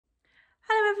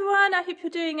everyone, I hope you're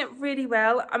doing really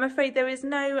well. I'm afraid there is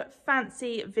no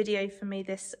fancy video for me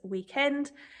this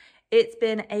weekend. It's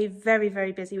been a very,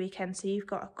 very busy weekend, so you've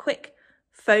got a quick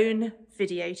phone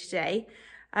video today.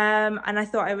 And I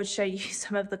thought I would show you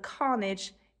some of the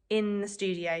carnage in the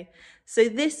studio. So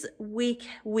this week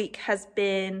has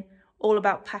been all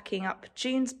about packing up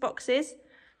June's boxes.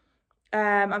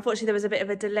 Unfortunately, there was a bit of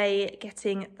a delay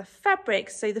getting the fabric.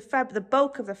 So the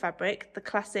bulk of the fabric, the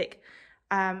classic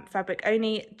fabric,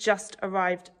 only just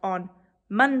arrived on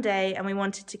Monday, and we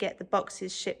wanted to get the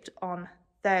boxes shipped on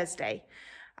Thursday.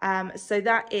 So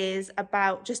that is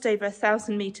about just over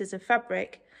 1,000 meters of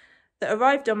fabric that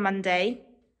arrived on Monday,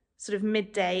 sort of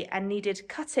midday, and needed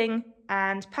cutting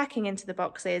and packing into the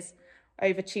boxes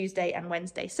over Tuesday and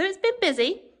Wednesday. So it's been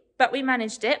busy, but we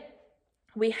managed it.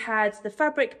 We had the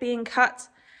fabric being cut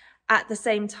at the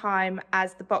same time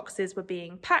as the boxes were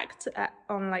being packed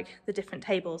on like the different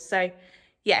tables. So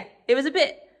yeah, it was a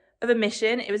bit of a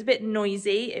mission. It was a bit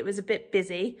noisy. It was a bit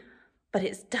busy, but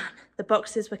it's done. The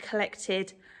boxes were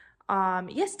collected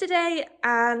yesterday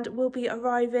and will be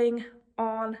arriving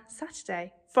on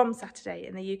Saturday, from Saturday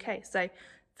in the UK. So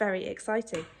very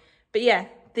exciting. But yeah,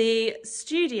 the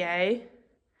studio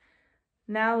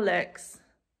now looks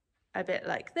a bit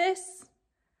like this.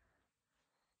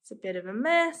 It's a bit of a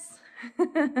mess.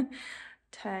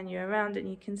 Turn you around and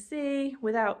you can see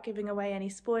without giving away any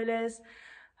spoilers.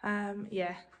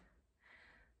 Yeah.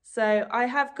 So I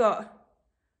have got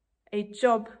a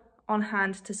job on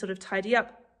hand to sort of tidy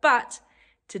up, but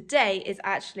today is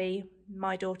actually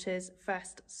my daughter's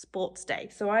first sports day.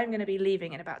 So I'm going to be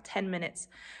leaving in about 10 minutes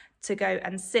to go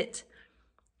and sit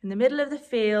in the middle of the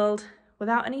field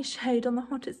without any shade on the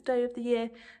hottest day of the year.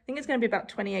 I think it's going to be about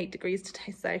 28 degrees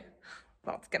today, so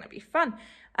that's going to be fun.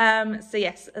 So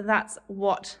yes, that's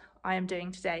what I am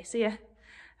doing today. So yeah,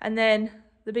 and then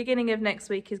the beginning of next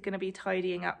week is going to be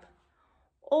tidying up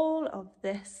all of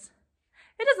this.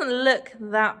 It doesn't look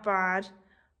that bad,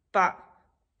 but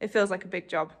it feels like a big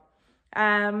job.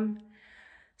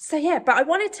 So yeah, but I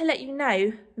wanted to let you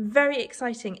know, very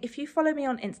exciting, if you follow me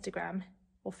on Instagram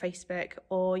or Facebook,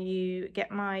 or you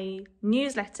get my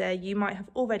newsletter, you might have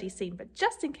already seen, but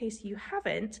just in case you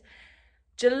haven't,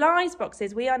 July's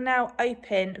boxes, we are now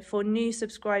open for new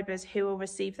subscribers who will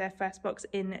receive their first box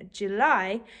in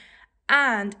July.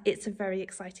 And it's a very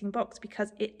exciting box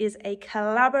because it is a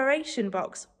collaboration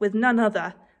box with none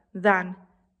other than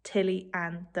Tilly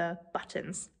and the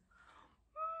Buttons.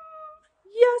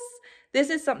 Yes, this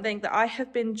is something that I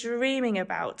have been dreaming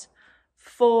about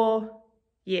for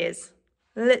years,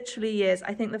 literally years.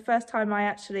 I think the first time I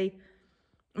actually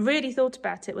really thought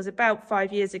about it was about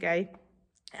 5 years ago.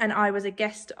 And I was a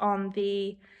guest on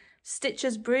the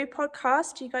Stitchers Brew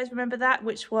podcast. Do you guys remember that?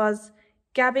 Which was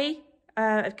Gabby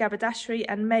of Gabardashery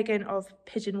and Megan of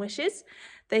Pigeon Wishes.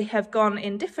 They have gone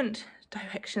in different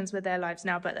directions with their lives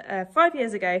now, but 5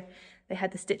 years ago they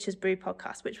had the Stitchers Brew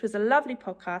podcast, which was a lovely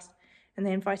podcast, and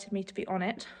they invited me to be on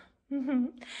it.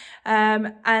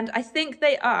 And I think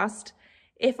they asked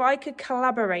if I could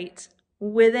collaborate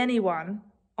with anyone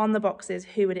on the boxes,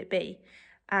 who would it be?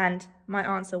 And my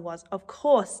answer was, of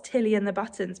course, Tilly and the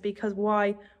Buttons, because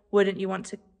why wouldn't you want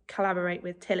to collaborate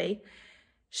with Tilly?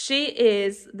 She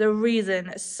is the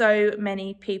reason so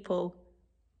many people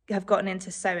have gotten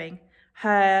into sewing.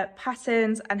 Her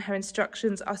patterns and her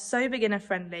instructions are so beginner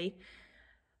friendly.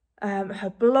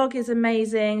 Her blog is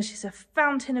amazing. She's a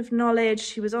fountain of knowledge.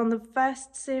 She was on the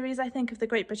first series, I think, of the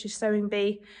Great British Sewing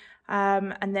Bee,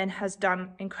 and then has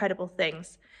done incredible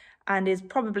things, and is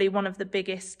probably one of the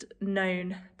biggest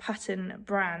known pattern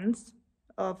brands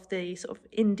of the sort of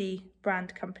indie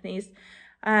brand companies.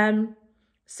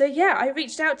 So yeah, I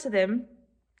reached out to them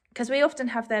because we often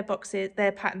have their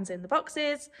patterns in the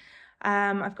boxes.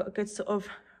 I've got a good sort of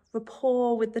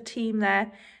rapport with the team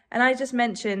there. And I just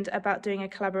mentioned about doing a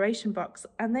collaboration box,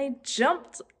 and they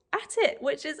jumped at it,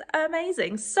 which is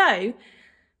amazing. So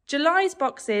July's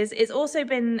boxes, it's also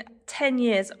been 10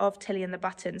 years of Tilly and the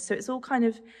Buttons. So it's all kind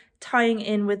of tying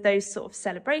in with those sort of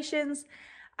celebrations.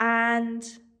 And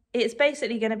it's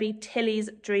basically going to be Tilly's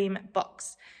dream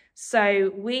box.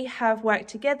 So we have worked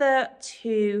together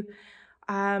to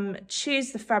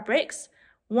choose the fabrics.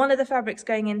 One of the fabrics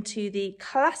going into the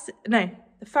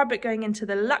fabric going into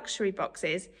the luxury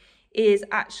boxes is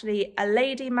actually a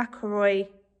Lady McElroy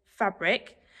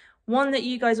fabric, one that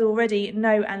you guys already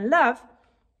know and love,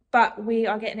 but we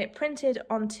are getting it printed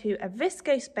onto a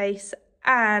viscose base,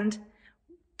 and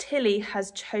Tilly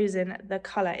has chosen the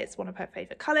colour. It's one of her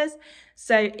favourite colours,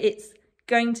 so it's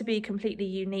going to be completely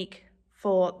unique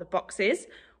for the boxes,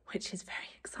 which is very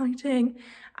exciting.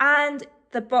 And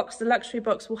the box, the luxury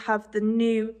box, will have the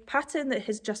new pattern that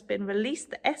has just been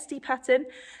released, the SD pattern.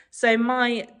 So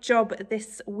my job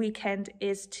this weekend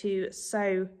is to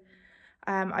sew.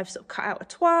 I've sort of cut out a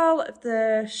toile of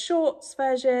the shorts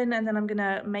version, and then I'm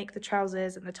gonna make the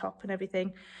trousers and the top and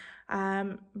everything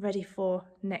ready for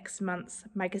next month's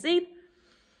magazine.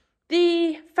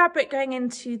 The fabric going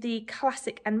into the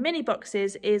classic and mini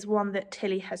boxes is one that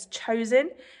Tilly has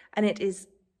chosen, and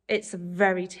it's a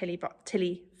very Tilly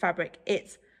fabric.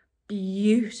 It's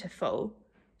beautiful,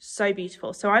 so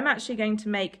beautiful. So I'm actually going to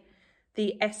make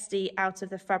the SD out of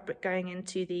the fabric going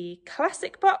into the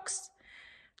classic box.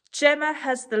 Gemma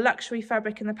has the luxury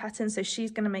fabric in the pattern, so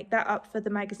she's going to make that up for the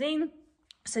magazine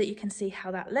so that you can see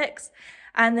how that looks.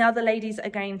 And the other ladies are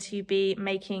going to be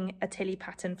making a Tilly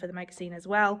pattern for the magazine as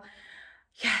well.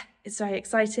 Yeah, it's very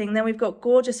exciting. Then we've got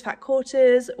gorgeous fat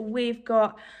quarters. We've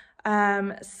got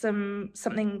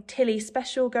something Tilly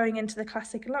special going into the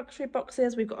classic and luxury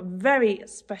boxes. We've got a very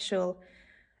special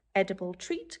edible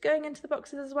treat going into the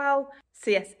boxes as well.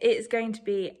 So yes, it is going to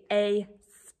be a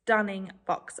stunning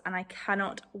box, and I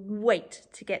cannot wait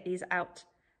to get these out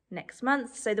next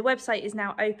month. So the website is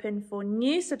now open for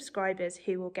new subscribers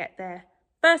who will get their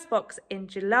first box in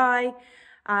July.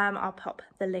 I'll pop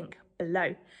the link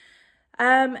below.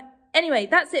 Anyway,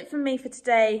 that's it from me for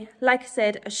today. Like I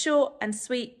said, a short and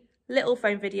sweet little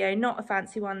phone video, not a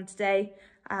fancy one today.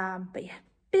 But yeah,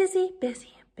 busy.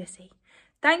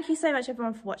 Thank you so much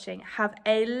everyone for watching. Have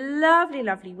a lovely,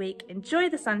 lovely week. Enjoy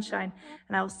the sunshine,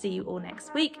 and I will see you all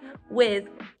next week with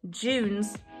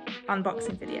June's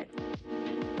unboxing video.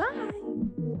 Bye.